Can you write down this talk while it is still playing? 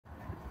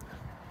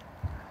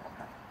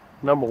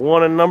Number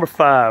 1 and number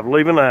 5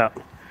 leaving out.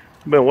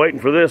 Been waiting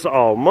for this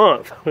all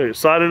month. We're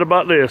excited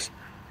about this.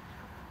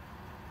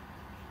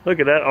 Look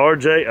at that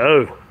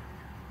RJO.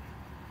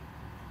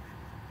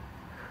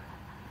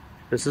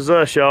 This is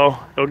us, y'all.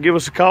 Go give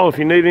us a call if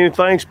you need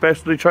anything,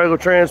 specialty trailer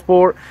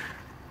transport.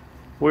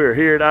 We're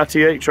here at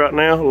ITH right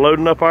now,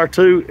 loading up our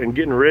 2 and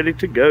getting ready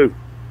to go.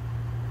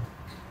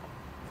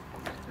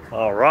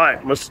 All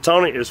right, Mr.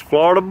 Tony is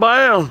Florida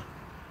bound.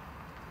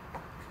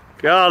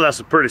 God,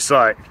 that's a pretty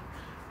sight.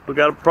 We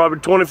got probably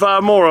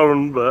 25 more of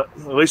them, but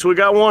at least we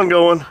got 1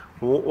 going.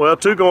 Well,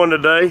 2 going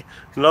today,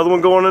 another one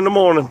going in the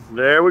morning.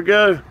 There we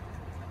go.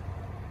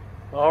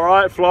 All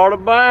right, Florida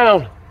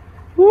bound.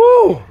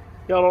 Woo!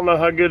 Y'all don't know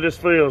how good this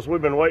feels.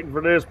 We've been waiting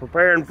for this,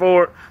 preparing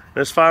for it,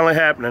 and it's finally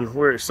happening.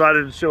 We're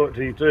excited to show it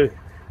to you too.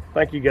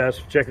 Thank you guys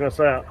for checking us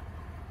out.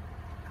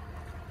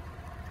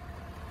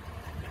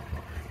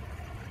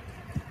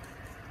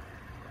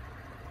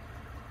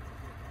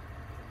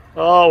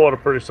 Oh, what a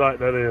pretty sight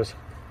that is.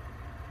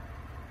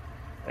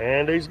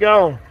 And he's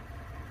gone.